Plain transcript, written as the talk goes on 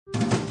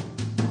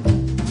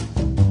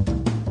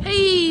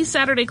Hey,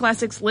 Saturday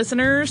Classics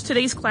listeners.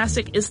 Today's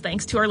classic is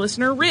thanks to our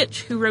listener,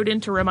 Rich, who wrote in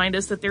to remind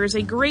us that there is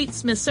a great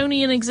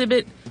Smithsonian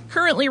exhibit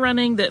currently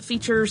running that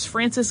features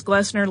Frances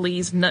Glessner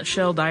Lee's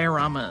nutshell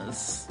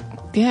dioramas.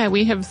 Yeah,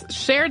 we have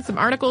shared some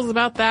articles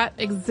about that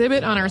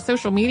exhibit on our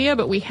social media,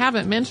 but we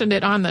haven't mentioned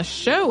it on the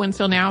show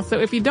until now. So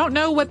if you don't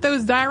know what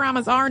those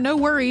dioramas are, no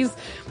worries.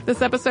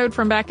 This episode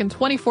from back in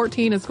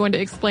 2014 is going to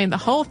explain the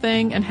whole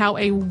thing and how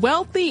a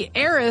wealthy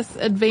heiress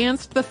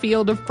advanced the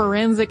field of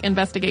forensic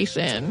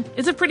investigation.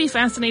 It's a pretty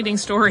fascinating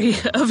story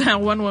of how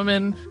one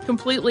woman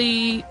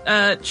completely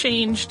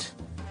changed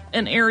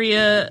an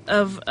area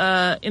of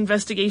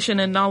investigation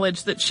and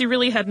knowledge that she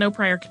really had no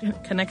prior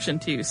connection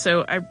to.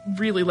 So I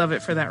really love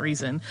it for that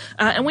reason.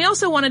 And we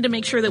also wanted to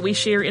make sure that we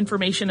share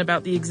information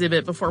about the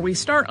exhibit before we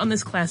start on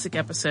this classic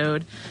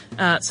episode,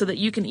 so that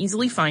you can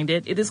easily find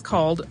it. It is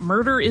called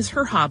Murder is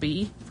Her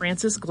Hobby,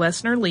 Frances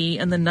Glessner Lee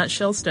and the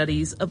Nutshell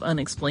Studies of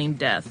Unexplained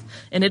Death.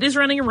 And it is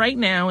running right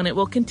now, and it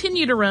will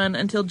continue to run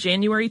until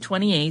January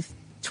 28th,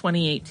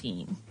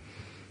 2018.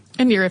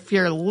 And if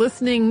you're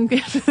listening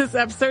to this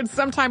episode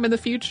sometime in the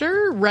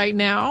future, right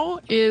now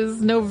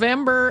is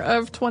November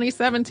of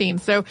 2017.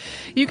 So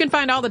you can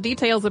find all the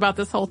details about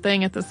this whole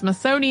thing at the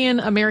Smithsonian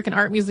American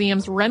Art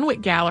Museum's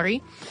Renwick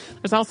Gallery.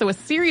 There's also a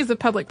series of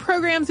public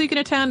programs you can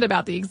attend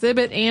about the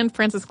exhibit and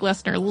Frances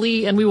Glessner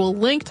Lee, and we will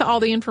link to all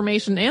the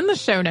information in the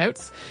show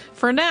notes.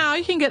 For now,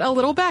 you can get a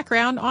little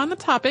background on the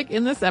topic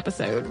in this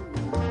episode.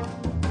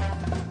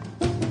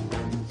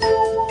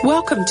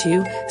 Welcome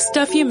to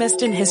Stuff You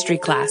Missed in History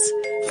Class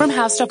from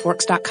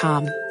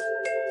HowStuffWorks.com.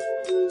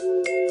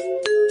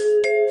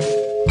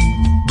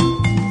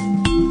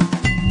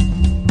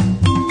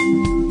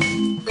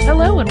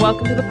 Hello and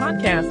welcome to the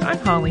podcast. I'm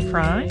Holly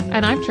Fry.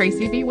 And I'm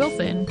Tracy V.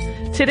 Wilson.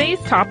 Today's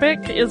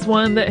topic is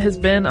one that has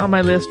been on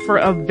my list for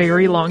a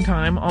very long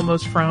time,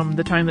 almost from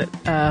the time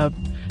that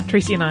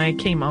Tracy and I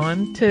came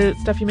on to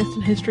Stuff You Missed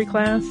in History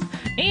Class,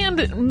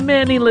 and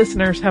many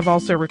listeners have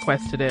also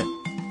requested it.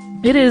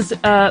 It is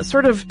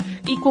sort of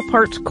equal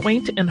parts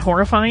quaint and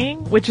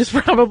horrifying, which is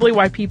probably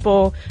why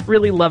people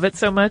really love it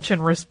so much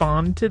and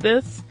respond to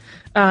this.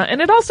 And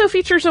it also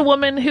features a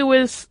woman who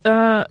is,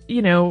 a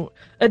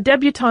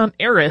debutante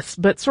heiress,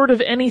 but sort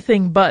of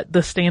anything but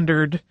the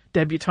standard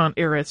debutante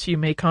heiress you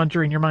may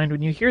conjure in your mind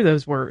when you hear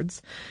those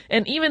words.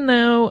 And even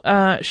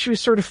though she was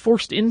sort of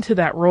forced into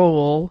that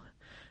role,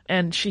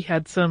 and she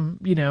had some,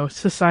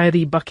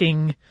 society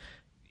bucking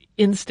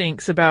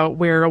instincts about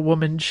where a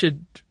woman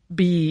should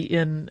be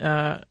in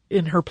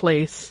her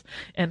place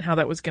and how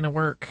that was going to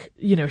work.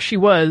 She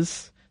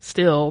was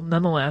still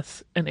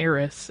nonetheless an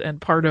heiress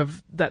and part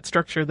of that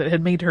structure that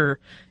had made her,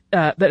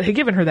 that had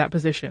given her that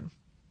position.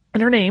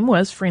 And her name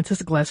was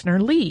Frances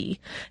Glessner Lee.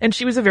 And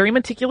she was a very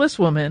meticulous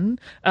woman.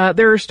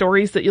 There are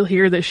stories that you'll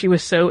hear that she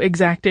was so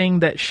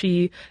exacting that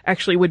she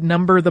actually would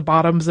number the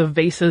bottoms of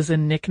vases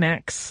and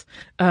knickknacks,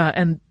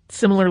 and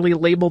similarly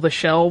label the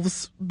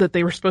shelves that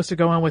they were supposed to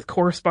go on with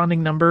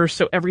corresponding numbers,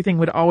 so everything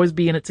would always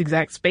be in its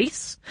exact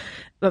space.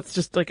 That's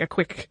just like a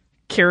quick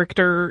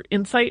character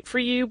insight for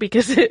you,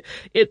 because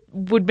it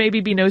would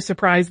maybe be no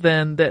surprise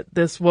then that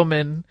this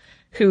woman,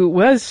 who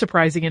was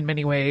surprising in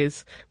many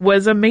ways,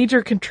 was a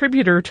major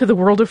contributor to the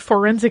world of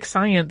forensic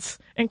science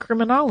and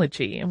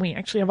criminology, and we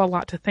actually have a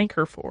lot to thank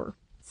her for.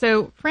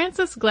 So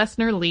Frances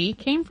Glessner Lee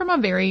came from a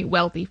very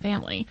wealthy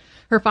family.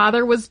 Her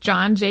father was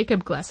John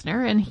Jacob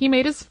Glessner, and he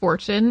made his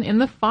fortune in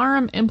the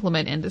farm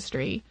implement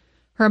industry.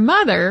 Her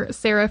mother,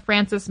 Sarah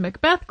Frances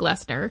Macbeth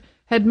Glessner,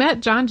 had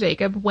met John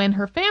Jacob when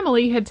her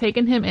family had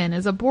taken him in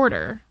as a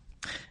boarder.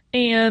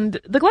 And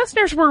the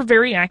Glessners were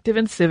very active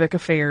in civic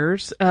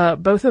affairs.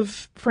 Both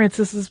of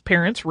Frances's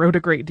parents wrote a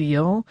great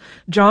deal.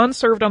 John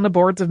served on the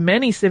boards of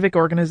many civic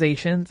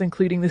organizations,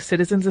 including the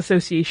Citizens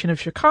Association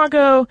of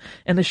Chicago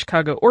and the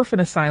Chicago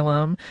Orphan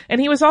Asylum, and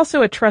he was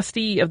also a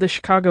trustee of the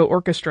Chicago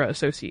Orchestra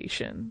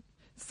Association.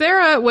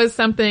 Sarah was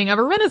something of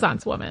a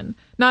Renaissance woman.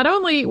 Not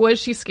only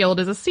was she skilled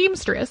as a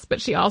seamstress, but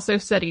she also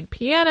studied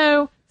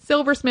piano,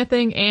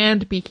 silversmithing,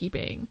 and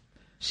beekeeping.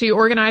 She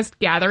organized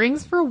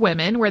gatherings for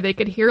women where they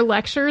could hear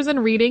lectures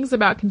and readings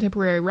about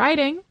contemporary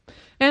writing,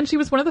 and she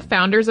was one of the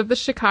founders of the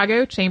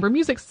Chicago Chamber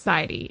Music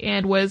Society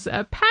and was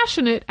a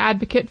passionate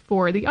advocate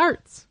for the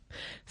arts.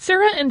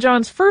 Sarah and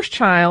John's first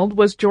child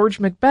was George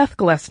Macbeth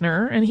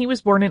Glessner, and he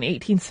was born in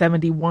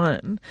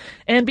 1871.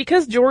 And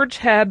because George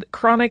had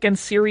chronic and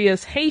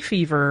serious hay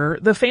fever,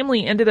 the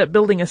family ended up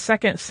building a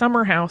second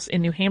summer house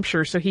in New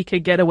Hampshire so he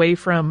could get away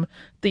from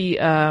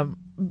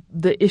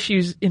the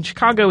issues in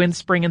Chicago in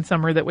spring and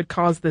summer that would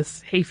cause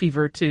this hay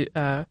fever to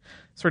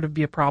sort of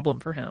be a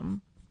problem for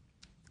him.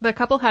 The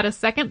couple had a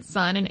second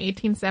son in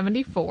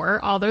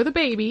 1874, although the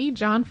baby,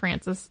 John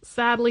Francis,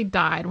 sadly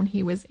died when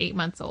he was 8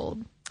 months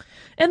old.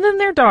 And then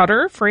their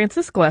daughter,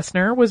 Frances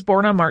Glessner, was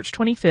born on March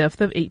 25th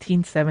of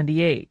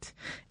 1878.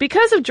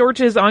 Because of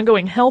George's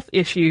ongoing health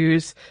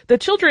issues, the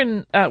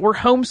children were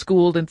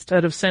homeschooled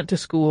instead of sent to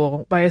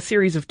school by a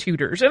series of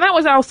tutors. And that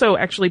was also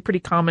actually pretty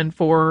common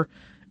for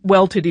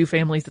well-to-do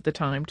families at the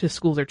time, to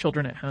school their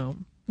children at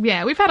home.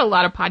 Yeah, we've had a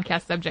lot of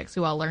podcast subjects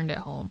who all learned at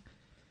home.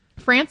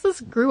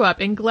 Frances grew up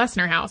in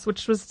Glessner House,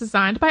 which was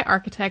designed by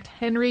architect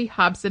Henry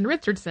Hobson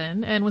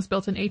Richardson and was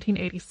built in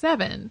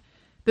 1887.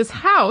 This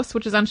house,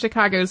 which is on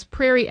Chicago's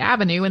Prairie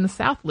Avenue in the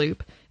South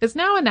Loop, is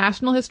now a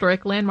National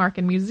Historic Landmark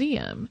and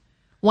Museum.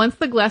 Once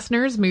the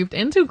Glessners moved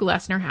into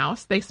Glessner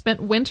House, they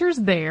spent winters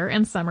there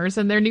and summers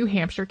in their New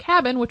Hampshire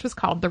cabin, which was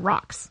called the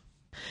Rocks.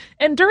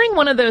 And during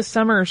one of those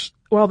summers,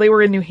 while they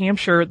were in New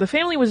Hampshire, the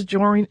family was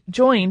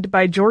joined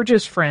by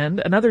George's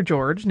friend, another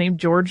George, named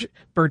George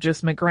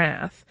Burgess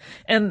McGrath.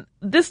 And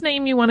this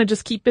name you want to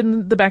just keep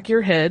in the back of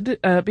your head,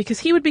 because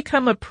he would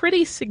become a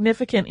pretty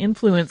significant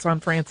influence on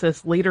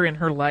Frances later in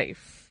her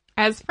life.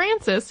 As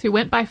Frances, who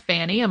went by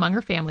Fanny among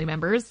her family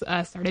members,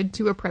 started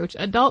to approach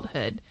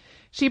adulthood,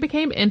 she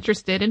became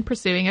interested in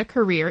pursuing a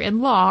career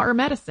in law or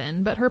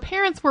medicine, but her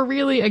parents were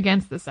really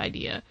against this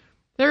idea.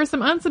 There are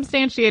some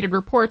unsubstantiated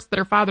reports that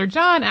her father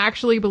John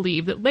actually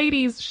believed that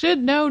ladies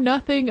should know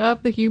nothing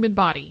of the human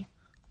body.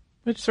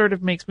 Which sort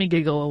of makes me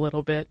giggle a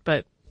little bit,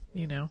 but,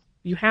 you know,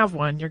 you have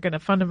one, you're going to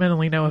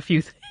fundamentally know a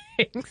few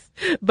things.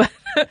 But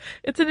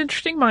it's an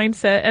interesting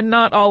mindset and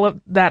not all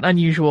of that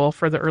unusual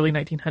for the early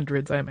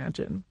 1900s, I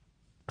imagine.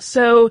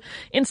 So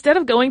instead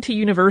of going to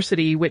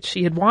university, which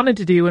she had wanted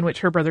to do and which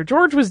her brother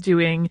George was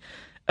doing,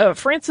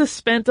 Frances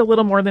spent a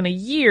little more than a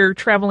year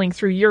traveling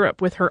through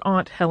Europe with her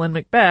aunt Helen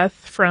Macbeth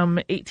from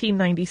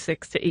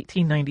 1896 to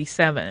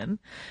 1897.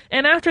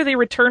 And after they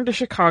returned to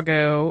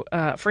Chicago,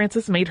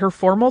 Frances made her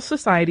formal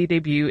society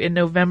debut in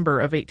November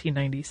of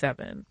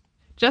 1897.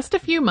 Just a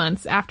few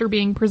months after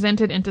being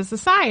presented into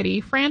society,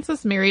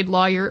 Frances married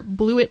lawyer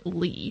Blewett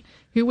Lee,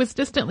 who was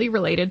distantly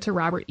related to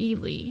Robert E.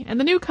 Lee, and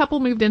the new couple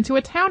moved into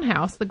a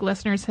townhouse the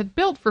Glessners had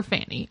built for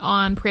Fanny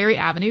on Prairie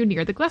Avenue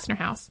near the Glessner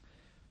House.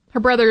 Her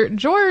brother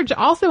George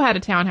also had a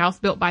townhouse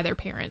built by their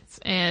parents,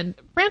 and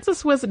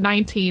Frances was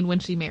 19 when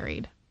she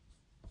married.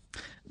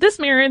 This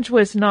marriage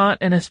was not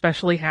an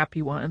especially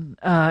happy one.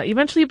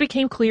 Eventually it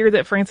became clear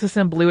that Frances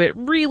and Blewett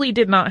really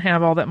did not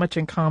have all that much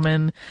in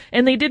common,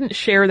 and they didn't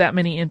share that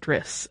many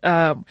interests.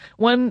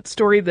 One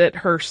story that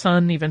her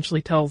son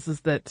eventually tells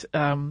is that,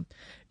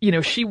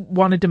 she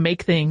wanted to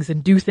make things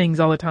and do things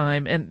all the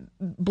time, and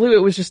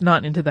Blewett was just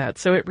not into that.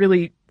 So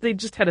they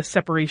just had a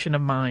separation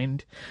of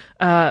mind.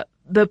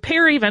 The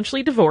pair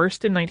eventually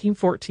divorced in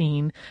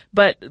 1914,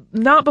 but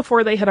not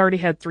before they had already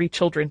had 3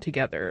 children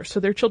together.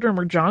 So their children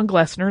were John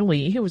Glessner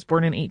Lee, who was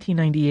born in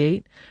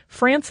 1898,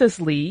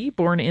 Frances Lee,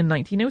 born in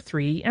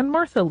 1903, and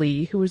Martha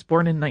Lee, who was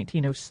born in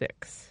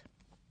 1906.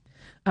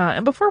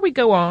 And before we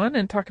go on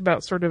and talk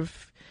about sort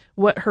of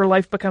what her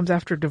life becomes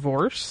after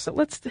divorce,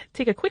 let's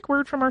take a quick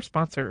word from our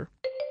sponsor.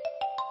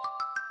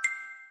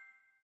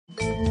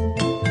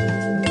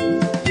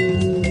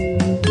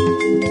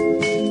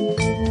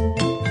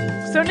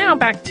 So now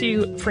back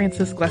to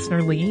Frances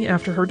Glessner Lee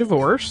after her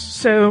divorce.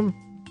 So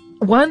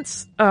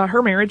once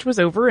her marriage was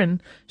over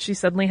and she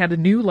suddenly had a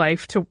new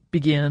life to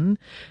begin,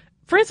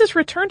 Frances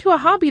returned to a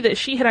hobby that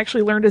she had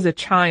actually learned as a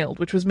child,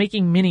 which was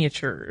making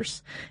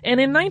miniatures. And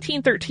in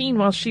 1913,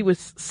 while she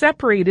was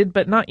separated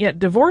but not yet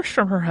divorced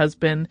from her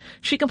husband,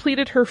 she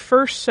completed her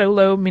first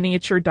solo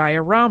miniature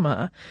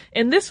diorama.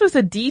 And this was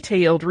a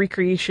detailed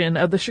recreation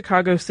of the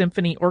Chicago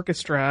Symphony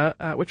Orchestra,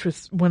 which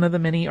was one of the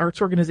many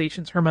arts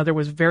organizations her mother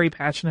was very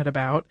passionate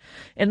about.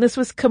 And this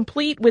was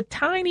complete with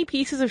tiny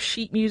pieces of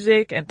sheet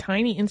music and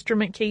tiny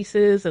instrument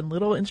cases and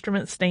little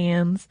instrument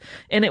stands.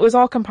 And it was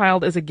all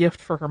compiled as a gift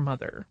for her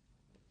mother.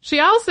 She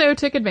also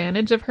took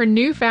advantage of her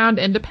newfound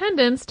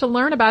independence to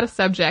learn about a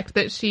subject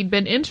that she'd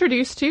been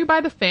introduced to by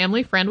the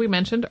family friend we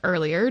mentioned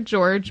earlier,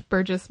 George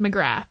Burgess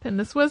McGrath, and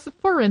this was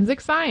forensic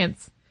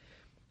science.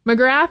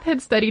 McGrath had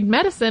studied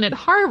medicine at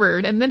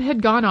Harvard and then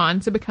had gone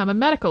on to become a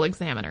medical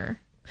examiner.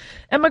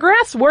 And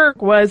McGrath's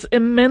work was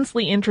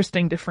immensely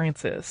interesting to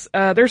Frances.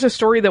 There's a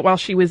story that while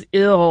she was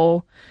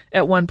ill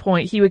at one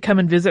point, he would come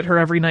and visit her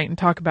every night and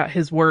talk about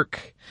his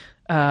work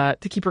to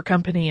keep her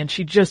company, and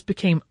she just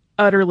became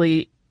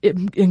utterly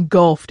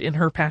engulfed in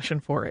her passion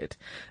for it.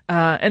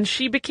 And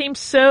she became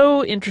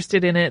so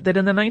interested in it that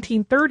in the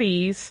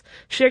 1930s,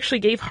 she actually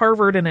gave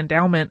Harvard an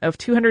endowment of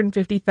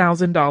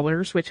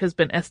 $250,000, which has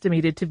been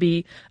estimated to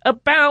be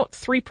about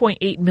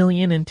 $3.8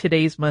 million in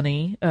today's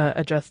money,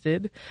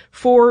 adjusted,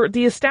 for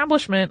the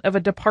establishment of a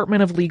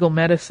Department of Legal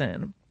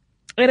Medicine.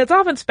 And it's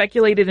often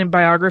speculated in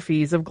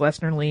biographies of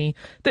Glessner Lee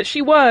that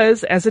she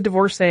was, as a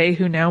divorcee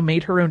who now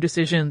made her own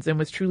decisions and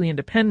was truly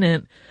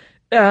independent,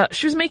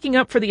 she was making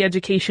up for the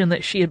education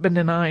that she had been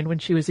denied when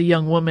she was a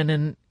young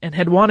woman and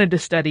had wanted to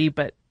study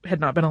but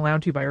had not been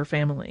allowed to by her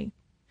family.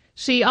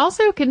 She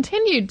also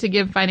continued to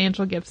give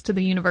financial gifts to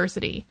the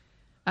university.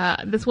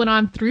 This went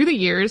on through the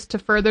years to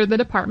further the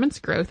department's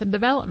growth and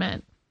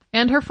development.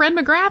 And her friend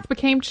McGrath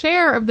became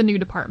chair of the new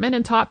department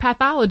and taught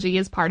pathology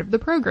as part of the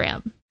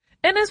program.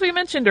 And as we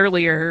mentioned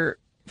earlier,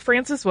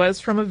 Frances was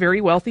from a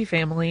very wealthy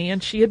family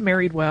and she had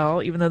married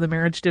well, even though the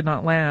marriage did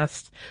not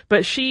last.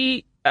 But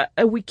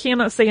we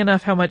cannot say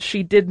enough how much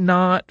she did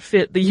not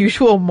fit the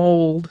usual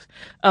mold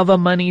of a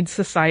moneyed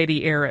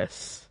society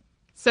heiress.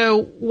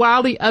 So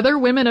while the other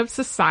women of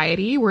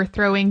society were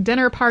throwing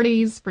dinner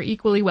parties for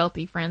equally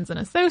wealthy friends and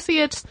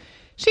associates,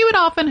 she would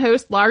often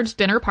host large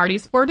dinner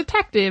parties for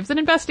detectives and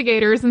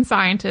investigators and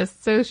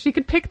scientists so she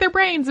could pick their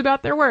brains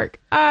about their work.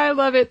 I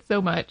love it so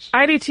much.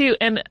 I do too.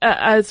 And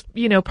as,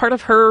 part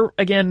of her,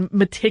 again,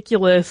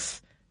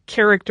 meticulous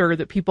character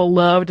that people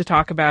love to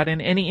talk about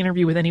in any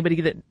interview with anybody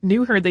that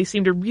knew her, they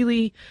seem to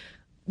really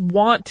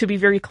want to be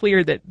very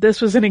clear that this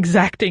was an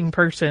exacting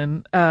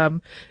person.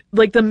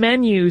 Like the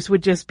menus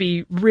would just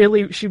be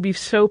she'd be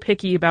so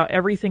picky about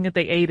everything that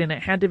they ate, and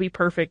it had to be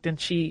perfect. And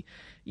she,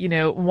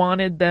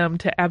 wanted them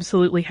to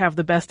absolutely have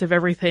the best of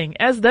everything,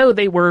 as though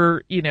they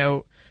were,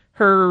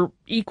 her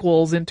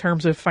equals in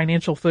terms of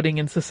financial footing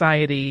in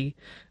society.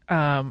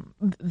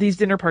 These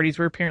dinner parties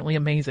were apparently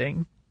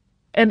amazing.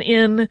 And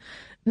in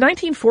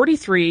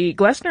 1943,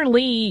 Glessner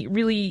Lee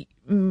really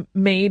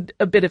made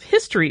a bit of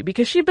history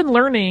because she'd been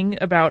learning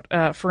about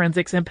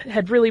forensics and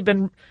had really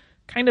been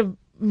kind of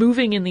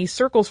moving in these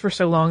circles for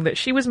so long that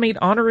she was made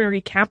honorary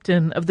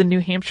captain of the New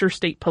Hampshire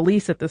State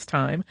Police at this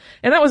time.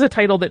 And that was a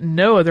title that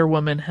no other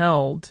woman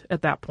held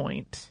at that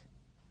point.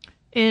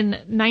 In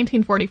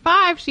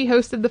 1945, she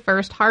hosted the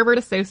first Harvard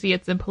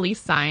Associates in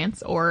Police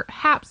Science, or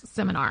HAPS,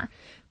 seminar.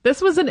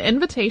 This was an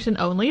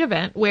invitation-only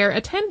event where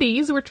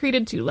attendees were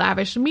treated to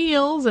lavish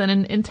meals and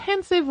an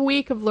intensive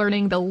week of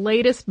learning the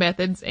latest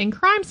methods in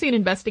crime scene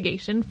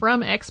investigation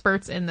from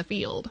experts in the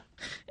field.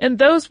 And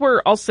those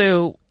were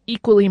also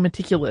equally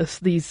meticulous,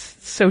 these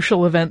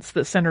social events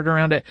that centered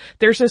around it.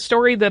 There's a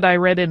story that I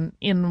read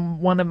in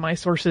one of my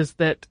sources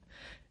that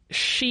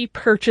she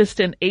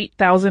purchased an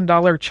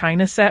 $8,000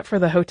 china set for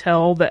the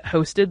hotel that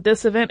hosted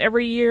this event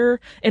every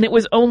year, and it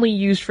was only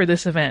used for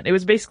this event. It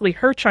was basically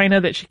her china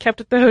that she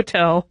kept at the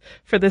hotel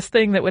for this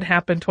thing that would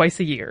happen twice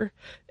a year.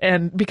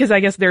 And because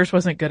I guess theirs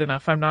wasn't good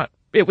enough,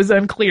 it was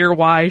unclear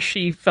why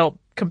she felt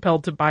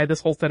compelled to buy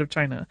this whole set of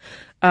china.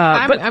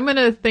 I'm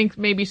gonna think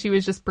maybe she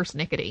was just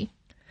persnickety.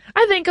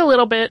 I think a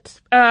little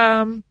bit.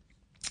 And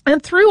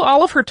through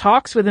all of her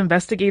talks with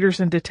investigators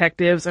and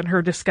detectives and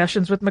her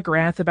discussions with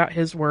McGrath about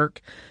his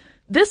work,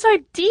 this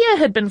idea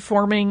had been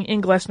forming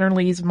in Glessner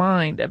Lee's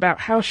mind about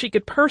how she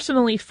could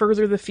personally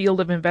further the field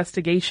of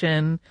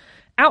investigation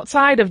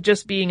outside of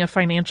just being a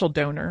financial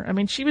donor. I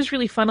mean, she was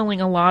really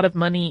funneling a lot of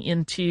money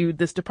into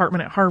this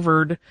department at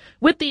Harvard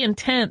with the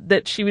intent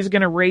that she was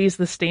going to raise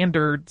the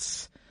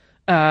standards,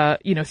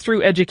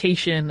 through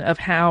education of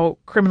how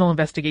criminal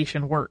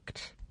investigation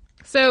worked.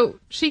 So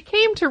she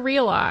came to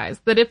realize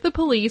that if the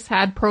police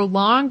had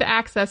prolonged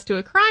access to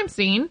a crime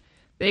scene,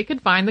 they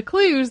could find the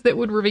clues that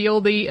would reveal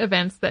the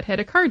events that had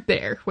occurred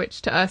there,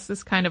 which to us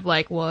is kind of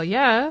like, well,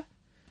 yeah.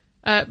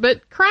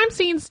 But crime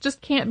scenes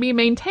just can't be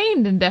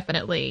maintained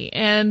indefinitely,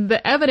 and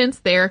the evidence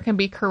there can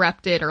be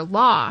corrupted or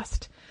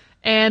lost.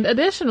 And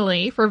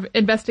additionally, for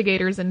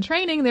investigators in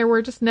training, there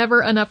were just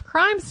never enough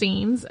crime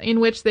scenes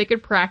in which they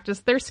could practice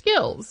their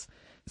skills.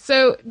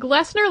 So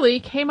Glessner Lee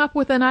came up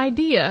with an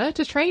idea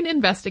to train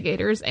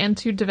investigators and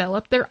to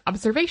develop their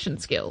observation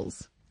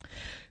skills.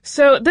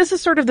 So this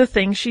is sort of the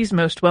thing she's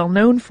most well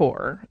known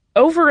for.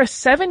 Over a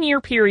 7-year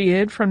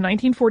period from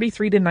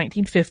 1943 to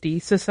 1950,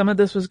 so some of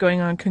this was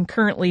going on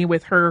concurrently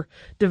with her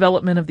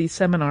development of these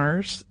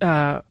seminars,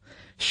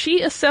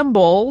 she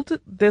assembled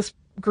this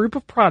group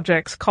of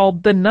projects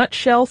called the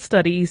Nutshell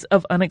Studies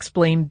of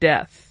Unexplained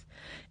Death.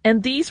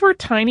 And these were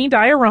tiny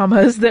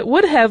dioramas that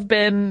would have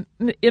been,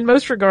 in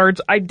most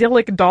regards,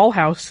 idyllic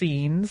dollhouse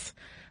scenes,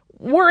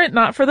 were it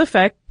not for the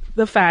fact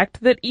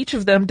that each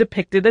of them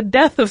depicted a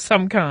death of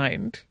some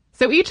kind.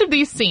 So each of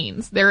these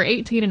scenes, there are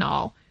 18 in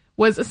all,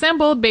 was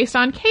assembled based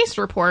on case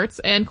reports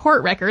and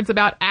court records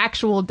about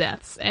actual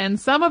deaths, and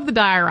some of the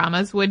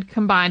dioramas would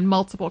combine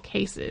multiple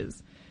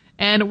cases.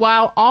 And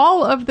while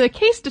all of the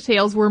case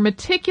details were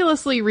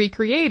meticulously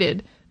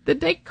recreated, the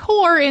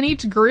decor in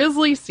each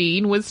grisly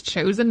scene was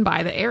chosen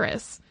by the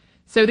heiress.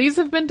 So these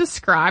have been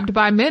described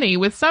by many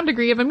with some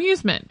degree of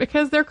amusement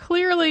because they're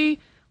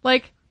clearly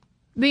like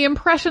the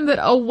impression that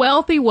a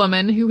wealthy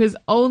woman who has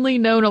only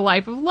known a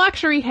life of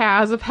luxury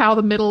has of how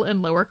the middle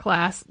and lower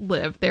class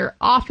live. They're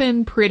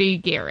often pretty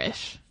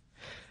garish.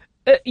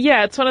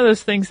 Yeah, it's one of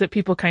those things that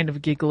people kind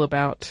of giggle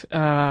about.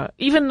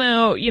 Even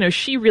though,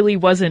 she really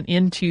wasn't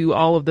into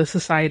all of the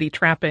society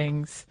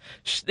trappings,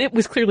 it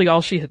was clearly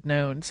all she had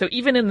known. So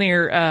even in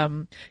their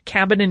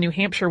cabin in New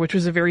Hampshire, which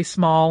was a very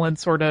small and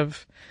sort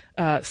of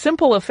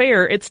simple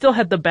affair, it still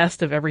had the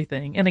best of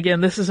everything. And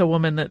again, this is a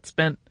woman that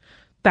spent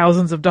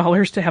thousands of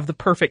dollars to have the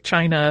perfect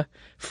china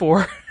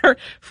for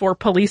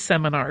police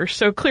seminars.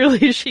 So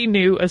clearly she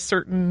knew a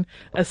certain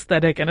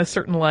aesthetic and a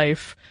certain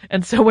life.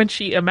 And so when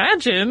she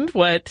imagined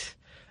what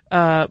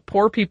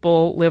poor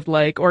people lived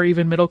like, or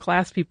even middle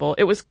class people,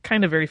 it was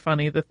kind of very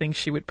funny, the things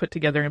she would put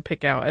together and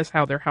pick out as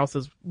how their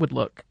houses would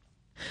look.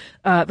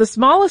 The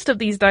smallest of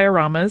these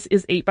dioramas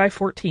is 8 by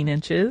 14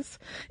 inches,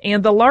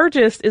 and the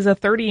largest is a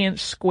 30-inch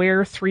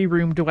square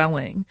 3-room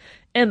dwelling.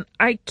 And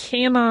I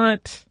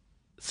cannot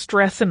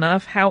stress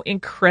enough how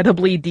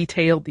incredibly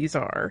detailed these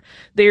are.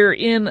 They're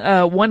in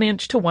a 1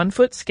 inch to 1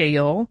 foot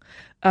scale.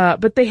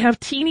 But they have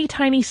teeny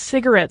tiny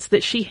cigarettes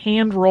that she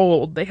hand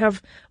rolled. They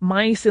have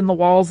mice in the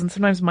walls and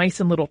sometimes mice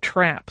in little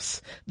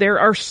traps. There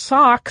are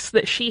socks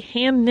that she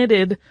hand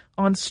knitted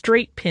on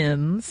straight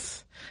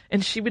pins,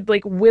 and she would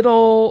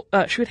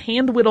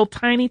hand whittle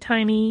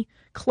tiny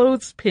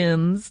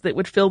clothespins that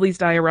would fill these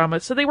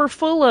dioramas. So they were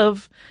full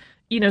of,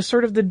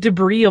 sort of the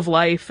debris of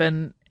life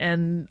and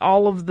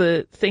all of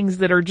the things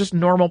that are just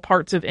normal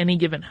parts of any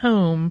given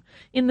home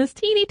in this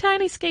teeny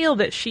tiny scale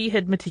that she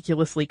had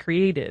meticulously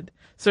created.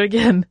 So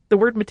again, the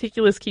word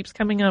meticulous keeps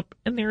coming up,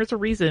 and there is a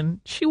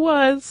reason. She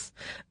was.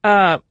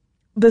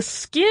 The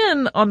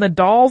skin on the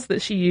dolls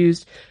that she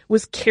used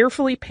was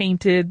carefully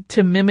painted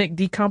to mimic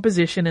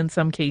decomposition in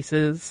some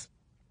cases.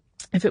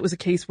 If it was a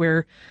case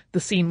where the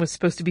scene was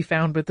supposed to be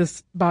found with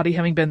this body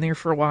having been there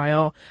for a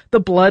while. The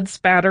blood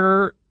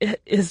spatter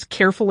is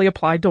carefully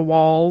applied to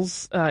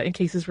walls, in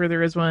cases where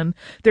there is one.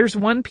 There's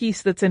one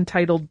piece that's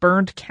entitled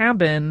Burned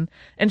Cabin,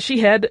 and she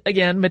had,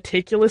 again,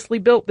 meticulously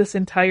built this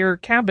entire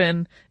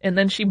cabin, and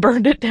then she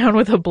burned it down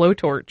with a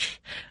blowtorch.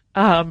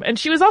 And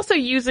she was also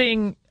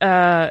using,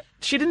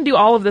 she didn't do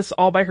all of this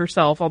all by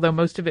herself, although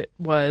most of it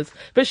was,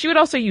 but she would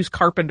also use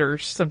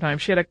carpenters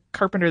sometimes. She had a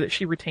carpenter that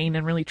she retained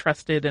and really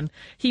trusted, and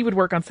he would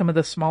work on some of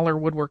the smaller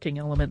woodworking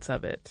elements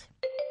of it.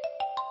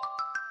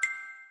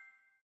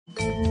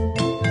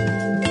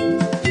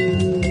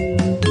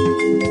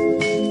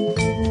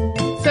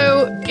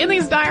 So in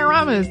these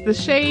dioramas, the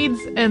shades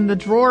and the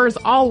drawers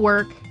all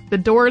work. The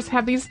doors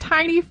have these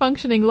tiny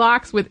functioning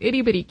locks with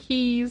itty-bitty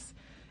keys.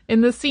 In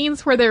the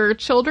scenes where there are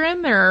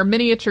children, there are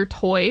miniature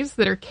toys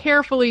that are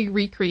carefully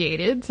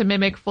recreated to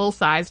mimic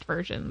full-sized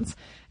versions.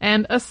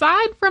 And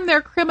aside from their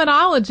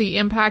criminology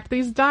impact,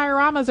 these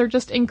dioramas are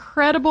just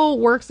incredible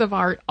works of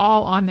art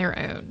all on their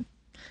own.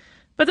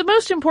 But the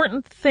most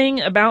important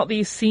thing about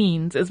these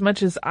scenes, as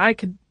much as I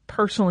could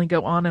personally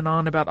go on and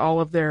on about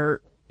all of their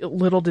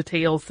little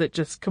details that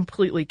just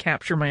completely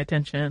capture my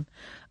attention,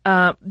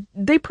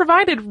 they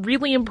provided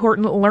really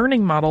important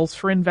learning models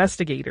for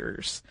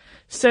investigators.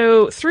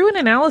 So through an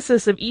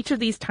analysis of each of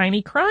these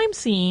tiny crime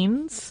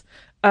scenes,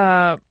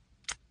 a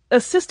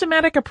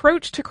systematic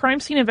approach to crime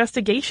scene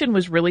investigation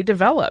was really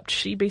developed.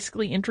 She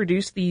basically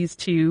introduced these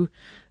to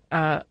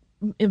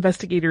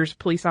investigators,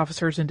 police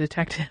officers, and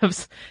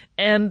detectives,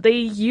 and they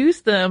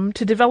used them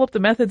to develop the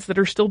methods that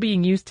are still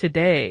being used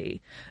today.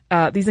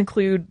 These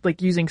include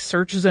using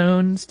search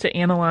zones to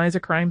analyze a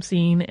crime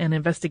scene and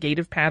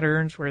investigative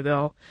patterns where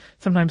they'll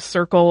sometimes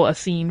circle a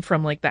scene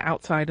from the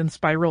outside and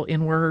spiral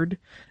inward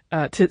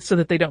so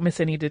that they don't miss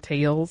any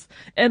details.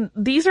 And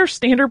these are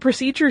standard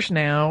procedures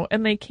now,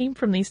 and they came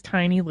from these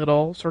tiny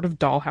little sort of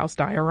dollhouse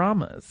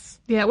dioramas.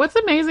 Yeah, what's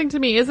amazing to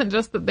me isn't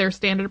just that they're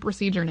standard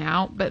procedure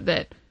now, but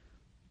that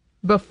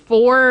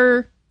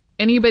before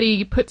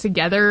anybody put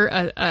together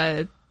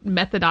a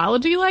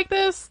methodology like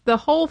this, the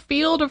whole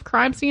field of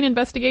crime scene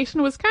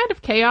investigation was kind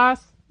of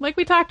chaos. Like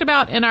we talked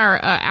about in our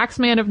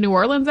Axeman of New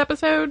Orleans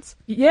episodes.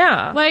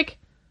 Yeah.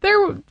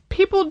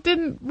 People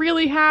didn't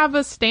really have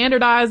a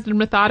standardized and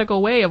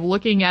methodical way of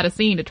looking at a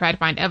scene to try to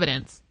find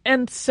evidence.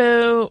 And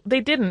so they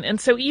didn't. And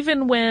so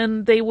even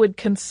when they would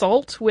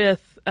consult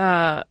with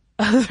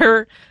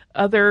other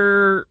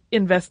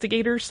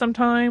investigators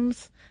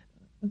sometimes,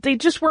 they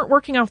just weren't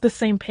working off the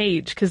same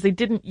page because they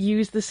didn't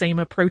use the same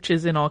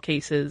approaches in all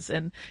cases.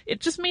 And it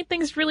just made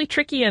things really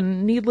tricky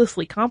and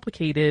needlessly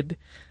complicated.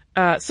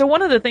 So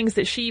one of the things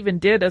that she even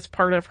did as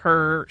part of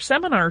her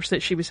seminars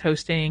that she was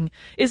hosting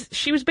is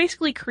she was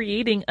basically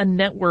creating a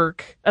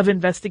network of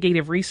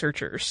investigative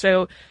researchers.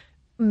 So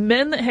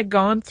men that had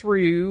gone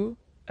through,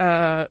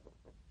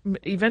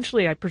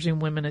 eventually I presume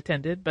women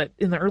attended, but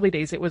in the early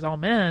days it was all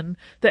men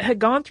that had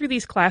gone through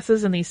these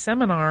classes and these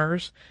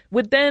seminars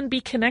would then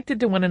be connected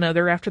to one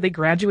another after they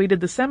graduated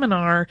the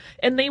seminar,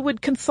 and they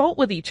would consult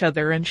with each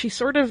other. And she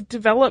sort of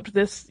developed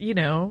this,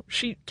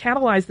 she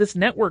catalyzed this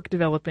network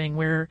developing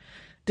where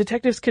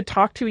detectives could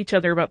talk to each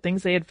other about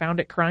things they had found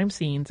at crime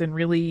scenes and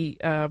really,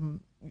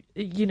 kind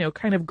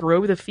of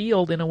grow the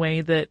field in a way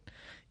that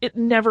it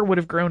never would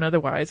have grown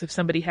otherwise if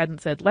somebody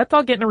hadn't said, let's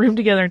all get in a room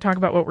together and talk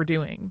about what we're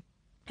doing.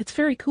 It's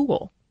very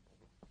cool.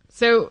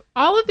 So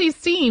all of these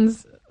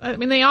scenes,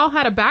 they all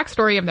had a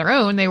backstory of their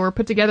own. They were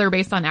put together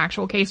based on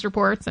actual case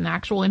reports and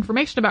actual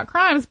information about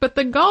crimes. But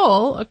the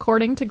goal,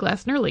 according to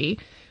Glessner Lee,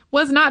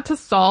 was not to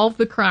solve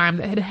the crime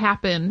that had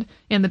happened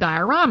in the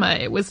diorama.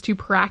 It was to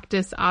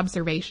practice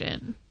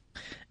observation.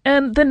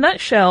 And the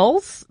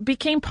nutshells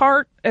became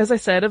part, as I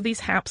said, of these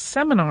HAPS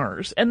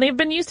seminars, and they've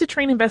been used to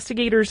train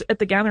investigators at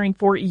the gathering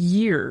for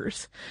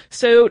years.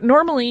 So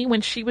normally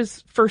when she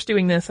was first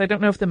doing this, I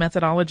don't know if the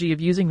methodology of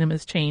using them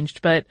has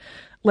changed, but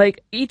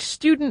each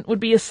student would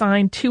be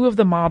assigned 2 of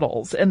the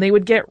models, and they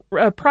would get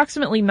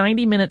approximately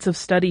 90 minutes of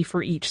study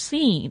for each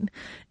scene.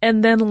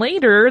 And then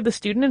later, the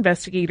student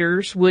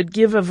investigators would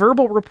give a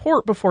verbal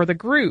report before the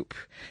group,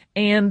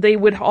 and they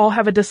would all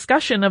have a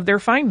discussion of their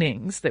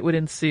findings that would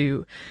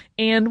ensue.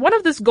 And one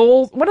of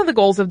the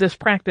goals of this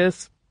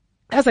practice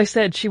as I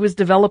said, she was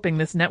developing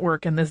this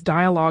network and this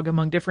dialogue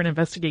among different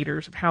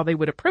investigators of how they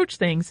would approach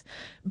things.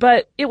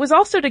 But it was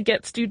also to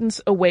get students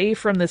away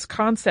from this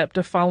concept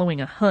of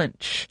following a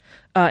hunch,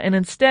 and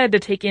instead to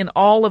take in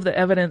all of the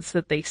evidence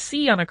that they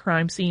see on a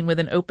crime scene with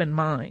an open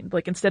mind.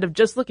 Like, instead of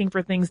just looking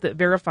for things that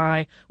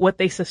verify what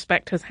they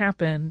suspect has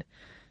happened,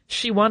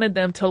 she wanted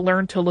them to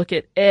learn to look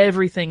at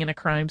everything in a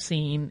crime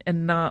scene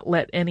and not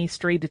let any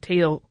stray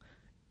detail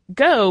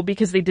go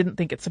because they didn't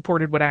think it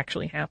supported what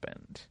actually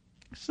happened.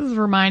 This is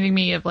reminding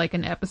me of like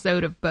an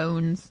episode of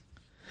Bones.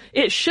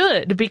 It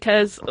should,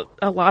 because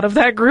a lot of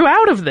that grew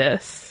out of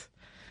this.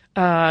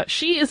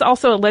 She is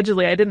also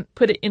allegedly, I didn't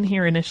put it in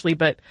here initially,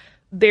 but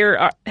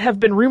there have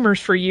been rumors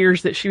for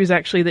years that she was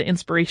actually the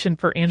inspiration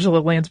for Angela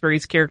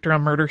Lansbury's character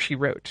on Murder, She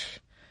Wrote,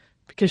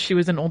 because she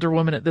was an older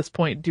woman at this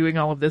point doing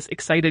all of this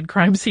excited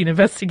crime scene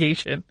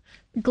investigation.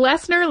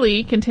 Glessner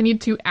Lee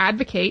continued to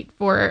advocate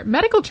for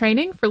medical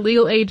training for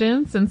legal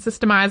agents and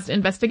systemized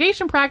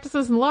investigation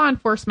practices in law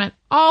enforcement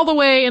all the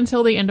way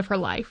until the end of her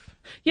life.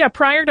 Yeah,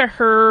 prior to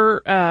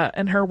her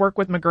and her work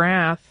with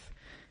McGrath,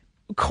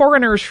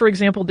 coroners, for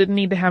example, didn't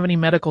need to have any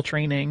medical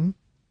training.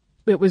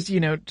 It was,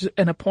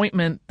 an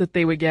appointment that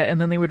they would get, and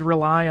then they would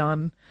rely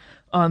on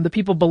the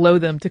people below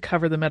them to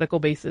cover the medical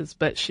bases.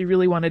 But she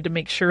really wanted to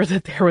make sure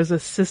that there was a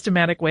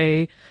systematic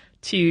way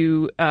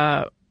to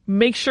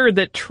make sure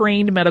that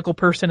trained medical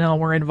personnel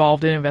were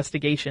involved in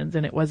investigations,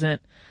 and it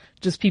wasn't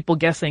just people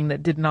guessing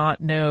that did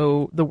not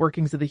know the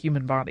workings of the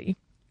human body.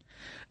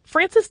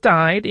 Frances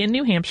died in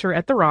New Hampshire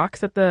at the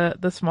Rocks at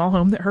the small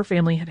home that her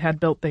family had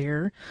built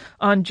there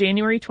on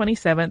January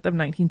 27th of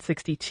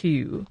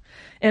 1962.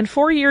 And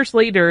 4 years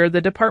later, the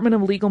Department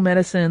of Legal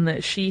Medicine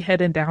that she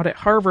had endowed at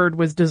Harvard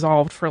was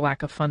dissolved for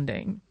lack of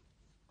funding.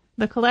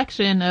 The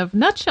collection of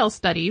nutshell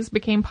studies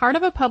became part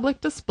of a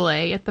public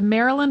display at the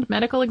Maryland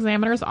Medical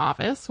Examiner's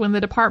Office when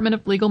the Department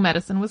of Legal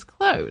Medicine was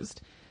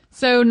closed.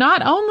 So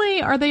not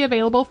only are they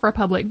available for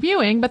public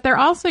viewing, but they're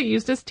also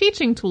used as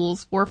teaching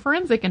tools for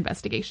forensic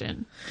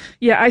investigation.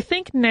 Yeah, I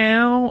think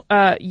now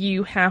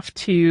you have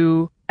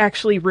to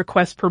actually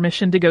request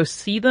permission to go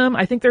see them.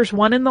 I think there's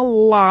one in the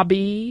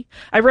lobby.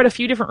 I've read a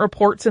few different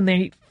reports and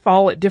they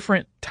fall at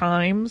different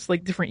times,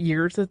 like different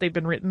years that they've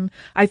been written.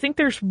 I think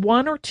there's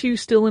one or two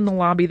still in the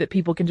lobby that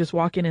people can just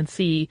walk in and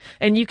see,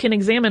 and you can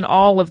examine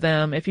all of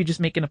them if you just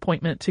make an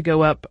appointment to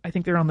go up. I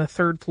think they're on the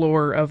 3rd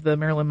floor of the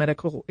Maryland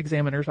Medical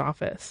Examiner's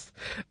Office.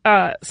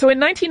 So in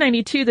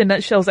 1992, the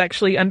nutshells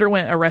actually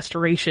underwent a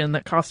restoration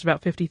that cost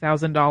about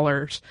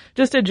 $50,000.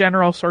 Just a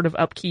general sort of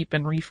upkeep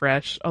and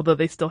refresh, although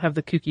they still have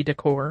the kooky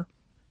decor.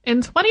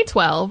 In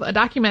 2012, a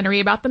documentary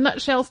about the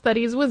nutshell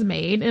studies was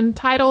made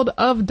entitled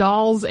Of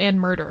Dolls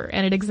and Murder,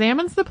 and it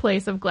examines the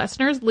place of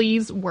Glessner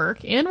Lee's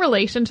work in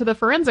relation to the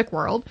forensic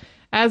world,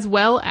 as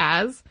well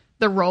as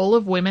the role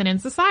of women in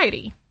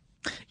society.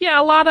 Yeah,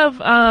 a lot of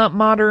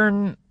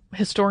modern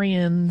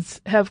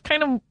historians have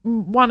kind of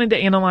wanted to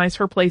analyze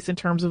her place in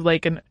terms of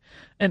like an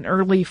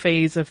early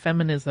phase of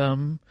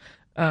feminism,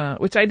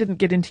 which I didn't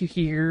get into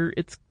here.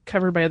 It's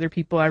covered by other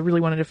people. I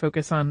really wanted to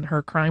focus on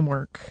her crime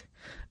work.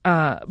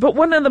 But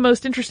one of the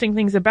most interesting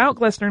things about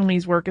Glessner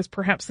Lee's work is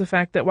perhaps the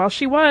fact that while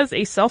she was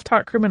a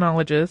self-taught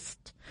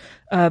criminologist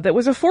that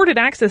was afforded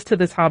access to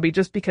this hobby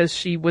just because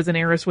she was an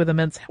heiress with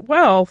immense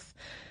wealth,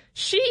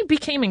 she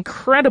became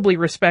incredibly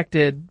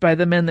respected by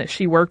the men that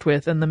she worked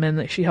with and the men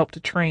that she helped to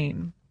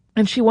train.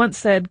 And she once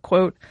said,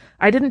 quote,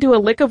 "I didn't do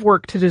a lick of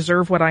work to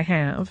deserve what I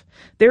have.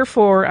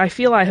 Therefore, I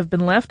feel I have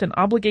been left an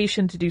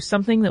obligation to do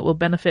something that will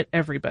benefit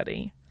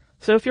everybody."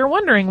 So if you're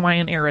wondering why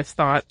an heiress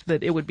thought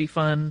that it would be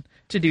fun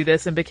to do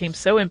this and became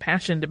so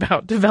impassioned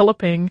about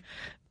developing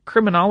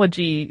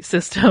criminology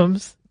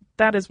systems,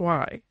 that is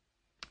why.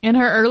 In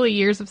her early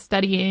years of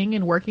studying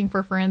and working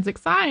for forensic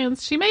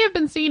science, she may have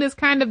been seen as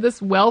kind of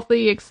this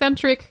wealthy,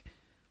 eccentric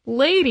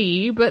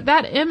lady, but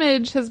that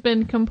image has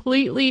been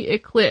completely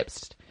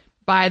eclipsed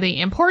by the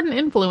important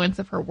influence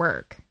of her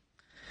work.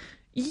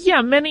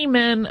 Yeah, many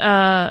men,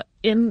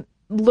 in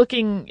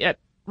looking at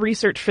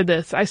research for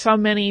this, I saw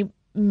many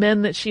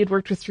men that she had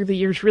worked with through the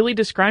years really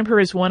describe her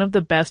as one of the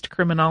best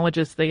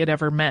criminologists they had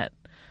ever met.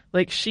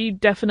 Like, she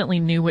definitely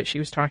knew what she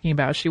was talking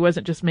about. She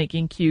wasn't just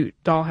making cute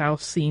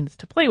dollhouse scenes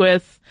to play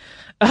with.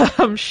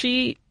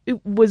 She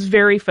was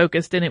very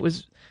focused, and it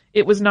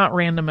was not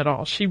random at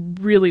all. She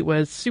really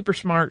was super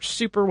smart,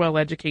 super well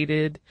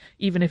educated,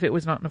 even if it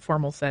was not in a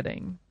formal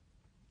setting.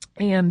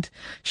 And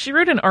she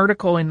wrote an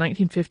article in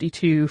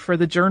 1952 for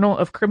the Journal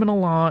of Criminal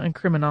Law and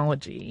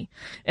Criminology.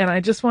 And I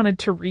just wanted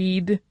to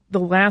read the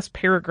last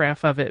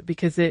paragraph of it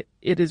because it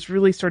is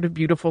really sort of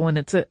beautiful, and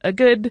it's a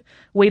good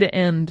way to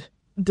end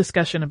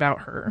discussion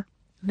about her.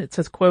 And it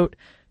says, quote,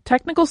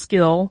 "Technical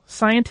skill,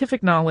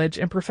 scientific knowledge,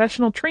 and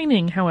professional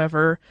training,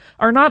 however,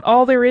 are not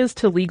all there is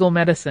to legal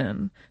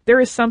medicine. There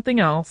is something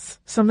else,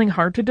 something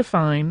hard to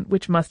define,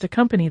 which must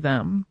accompany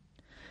them.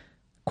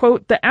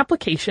 Quote, "The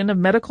application of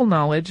medical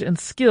knowledge and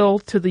skill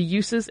to the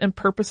uses and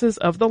purposes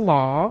of the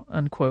law,"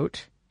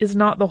 unquote, "is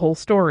not the whole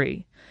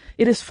story.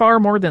 It is far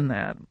more than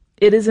that.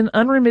 It is an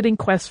unremitting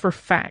quest for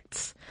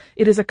facts.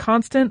 It is a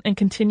constant and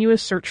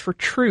continuous search for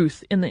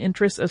truth in the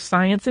interests of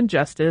science and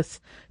justice,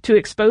 to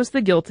expose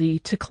the guilty,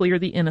 to clear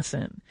the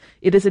innocent.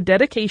 It is a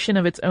dedication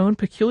of its own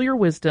peculiar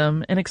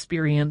wisdom and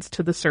experience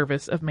to the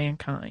service of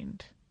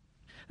mankind.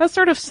 That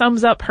sort of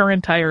sums up her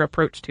entire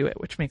approach to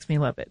it, which makes me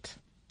love it.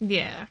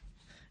 Yeah.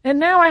 And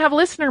now I have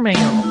listener mail.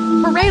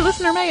 Hooray,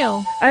 listener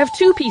mail. I have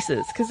two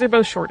pieces, because they're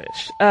both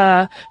shortish.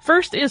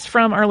 First is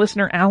from our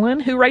listener Alan,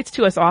 who writes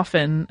to us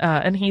often,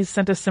 and he's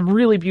sent us some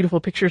really beautiful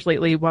pictures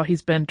lately while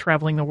he's been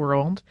traveling the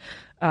world.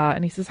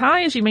 And he says,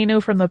 "Hi, as you may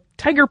know from the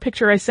tiger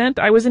picture I sent,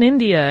 I was in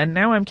India, and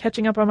now I'm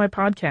catching up on my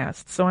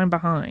podcast, so I'm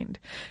behind.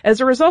 As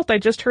a result, I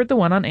just heard the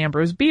one on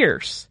Ambrose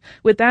Bierce.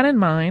 With that in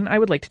mind, I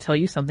would like to tell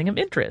you something of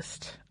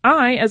interest.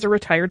 I, as a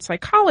retired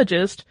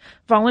psychologist,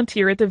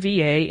 volunteer at the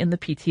VA in the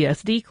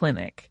PTSD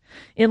clinic.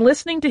 In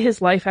listening to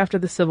his life after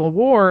the Civil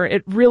War,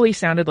 it really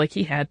sounded like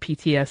he had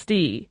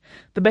PTSD.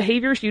 The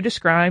behaviors you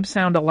describe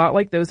sound a lot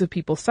like those of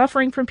people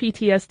suffering from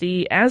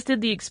PTSD, as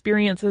did the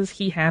experiences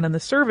he had in the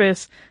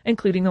service,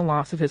 including the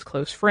loss of his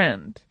close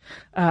friend."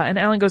 And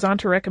Alan goes on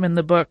to recommend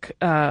the book,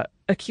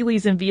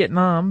 Achilles in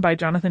Vietnam by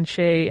Jonathan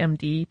Shea,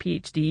 MD,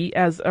 PhD,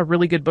 as a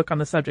really good book on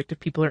the subject if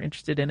people are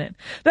interested in it.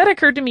 That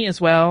occurred to me as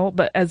well,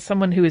 but as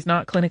someone who is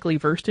not clinically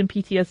versed in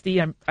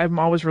PTSD, I'm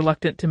always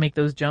reluctant to make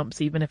those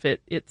jumps, even if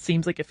it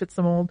seems like it fits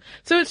the mold.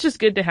 So it's just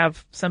good to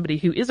have somebody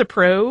who is a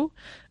pro,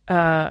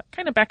 kind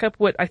of back up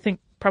what I think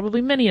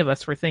probably many of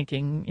us were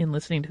thinking in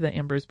listening to the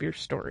Ambrose Bierce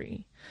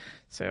story.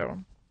 So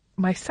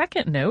my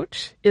second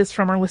note is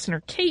from our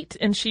listener Kate,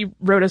 and she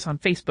wrote us on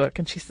Facebook,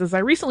 and she says, "I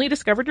recently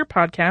discovered your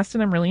podcast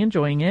and I'm really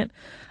enjoying it.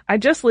 I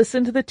just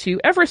listened to the 2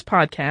 Everest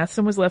podcasts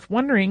and was left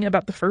wondering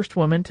about the first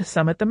woman to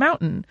summit the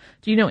mountain.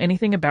 Do you know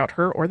anything about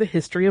her or the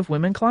history of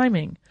women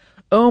climbing?"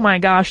 Oh my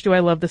gosh, do I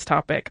love this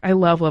topic. I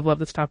love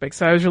this topic.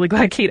 So I was really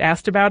glad Kate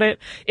asked about it.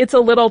 It's a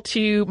little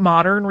too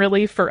modern,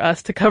 really, for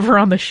us to cover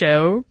on the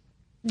show.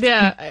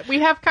 Yeah, we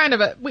have kind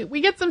of we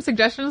get some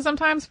suggestions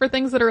sometimes for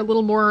things that are a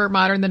little more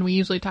modern than we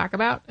usually talk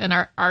about. And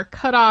our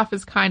cutoff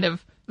is kind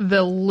of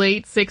the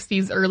late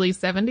 60s, early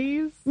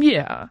 70s.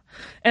 Yeah.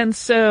 And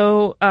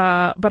so,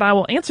 but I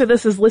will answer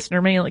this as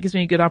listener mail. It gives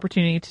me a good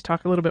opportunity to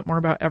talk a little bit more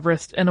about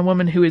Everest and a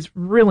woman who is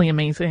really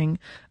amazing.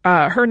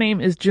 Her name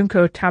is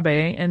Junko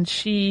Tabe, and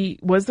she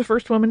was the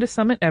first woman to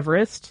summit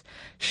Everest.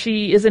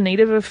 She is a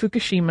native of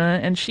Fukushima,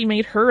 and she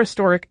made her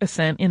historic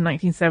ascent in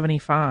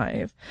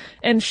 1975.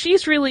 And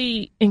she's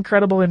really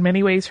incredible in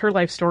many ways. Her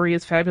life story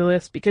is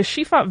fabulous because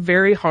she fought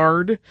very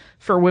hard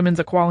for women's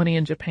equality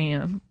in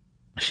Japan.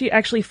 She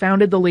actually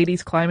founded the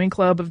Ladies Climbing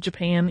Club of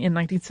Japan in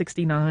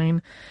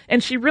 1969,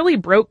 and she really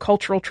broke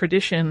cultural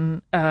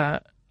tradition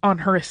on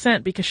her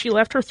ascent because she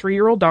left her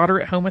 3-year-old daughter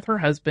at home with her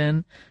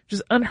husband, which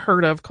is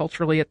unheard of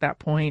culturally at that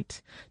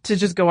point, to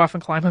just go off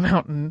and climb a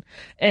mountain.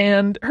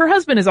 And her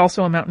husband is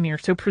also a mountaineer,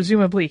 so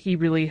presumably he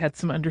really had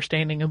some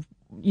understanding of,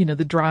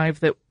 the drive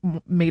that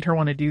made her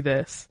want to do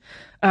this.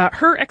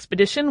 Her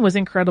expedition was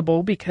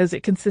incredible because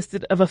it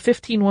consisted of a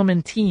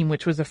 15-woman team,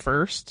 which was a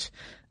first.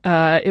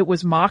 It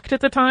was mocked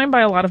at the time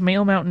by a lot of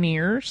male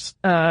mountaineers.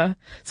 So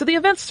the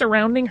events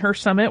surrounding her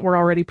summit were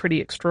already pretty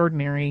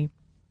extraordinary.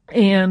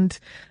 And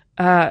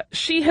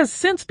she has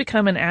since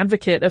become an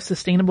advocate of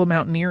sustainable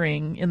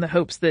mountaineering in the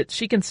hopes that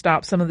she can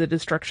stop some of the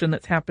destruction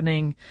that's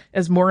happening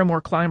as more and more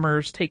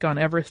climbers take on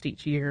Everest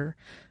each year.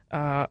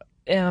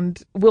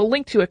 And we'll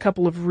link to a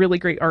couple of really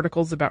great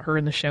articles about her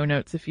in the show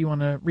notes if you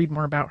want to read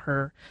more about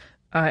her.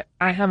 I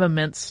have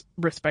immense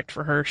respect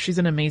for her. She's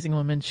an amazing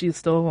woman. She's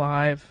still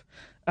alive.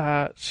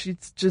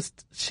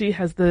 She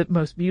has the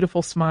most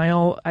beautiful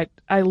smile.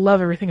 I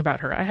love everything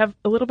about her. I have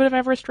a little bit of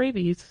Everest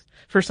rabies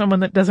for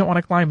someone that doesn't want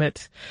to climb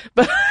it,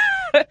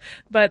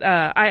 but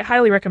I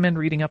highly recommend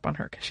reading up on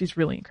her because she's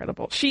really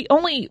incredible. She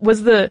only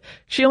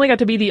got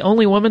to be the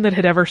only woman that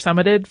had ever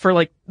summited for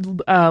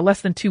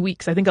less than 2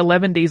 weeks. I think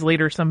 11 days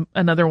later,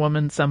 another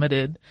woman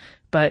summited,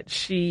 but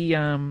she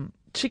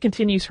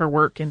continues her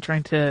work in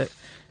trying to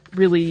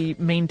really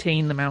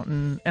maintain the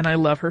mountain, and I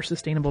love her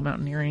sustainable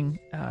mountaineering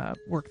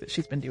work that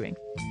she's been doing.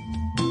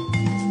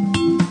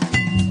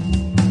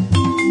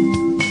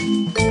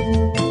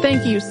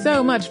 Thank you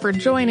so much for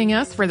joining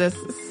us for this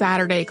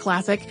Saturday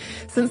Classic.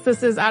 Since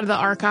this is out of the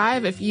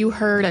archive, if you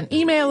heard an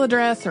email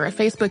address or a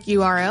Facebook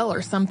URL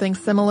or something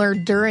similar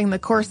during the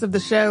course of the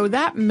show,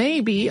 that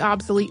may be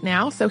obsolete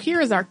now. So here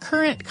is our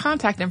current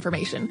contact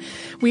information.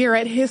 We are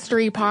at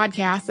History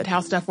Podcast at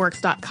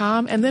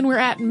HowStuffWorks.com, and then we're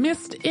at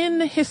Missed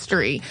in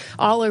History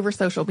all over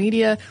social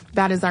media.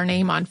 That is our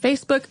name on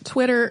Facebook,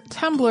 Twitter,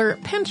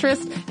 Tumblr,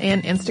 Pinterest,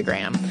 and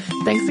Instagram.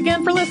 Thanks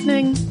again for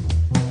listening.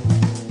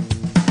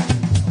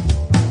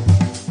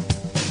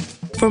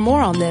 For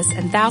more on this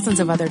and thousands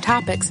of other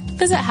topics,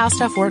 visit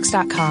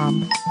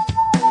HowStuffWorks.com.